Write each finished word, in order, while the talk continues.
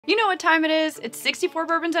You know what time it is? It's 64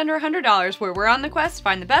 bourbons under $100, where we're on the quest to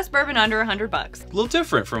find the best bourbon under $100. A little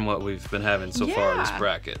different from what we've been having so far in this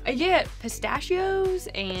bracket. I get pistachios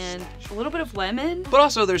and a little bit of lemon. But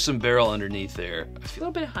also there's some barrel underneath there. A little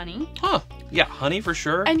bit of honey. Huh. Yeah, honey for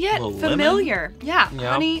sure. And yet familiar. Yeah,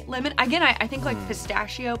 yep. Honey, lemon. Again, I think like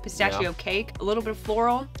pistachio cake, a little bit of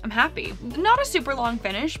floral. I'm happy. Not a super long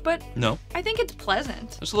finish, but no, I think it's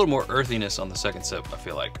pleasant. There's a little more earthiness on the second sip, I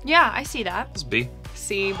feel like. Yeah, I see that. It's B.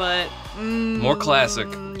 C, but more classic.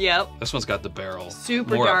 Yep. This one's got the barrel.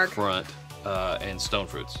 Super more dark. Up front, and stone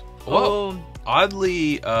fruits. Whoa. Oh.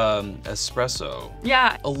 Oddly espresso.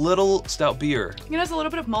 Yeah. A little stout beer. It has a little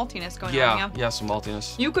bit of maltiness going on. Yeah, some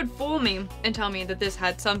maltiness. You could fool me and tell me that this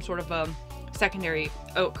had some sort of a secondary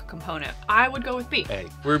oak component. I would go with B. Hey,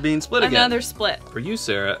 we're being split again. Another split. For you,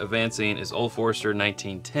 Sarah, advancing is Old Forester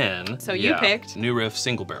 1910. So you picked? New Riff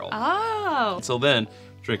single barrel. Oh. Until then,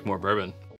 drink more bourbon.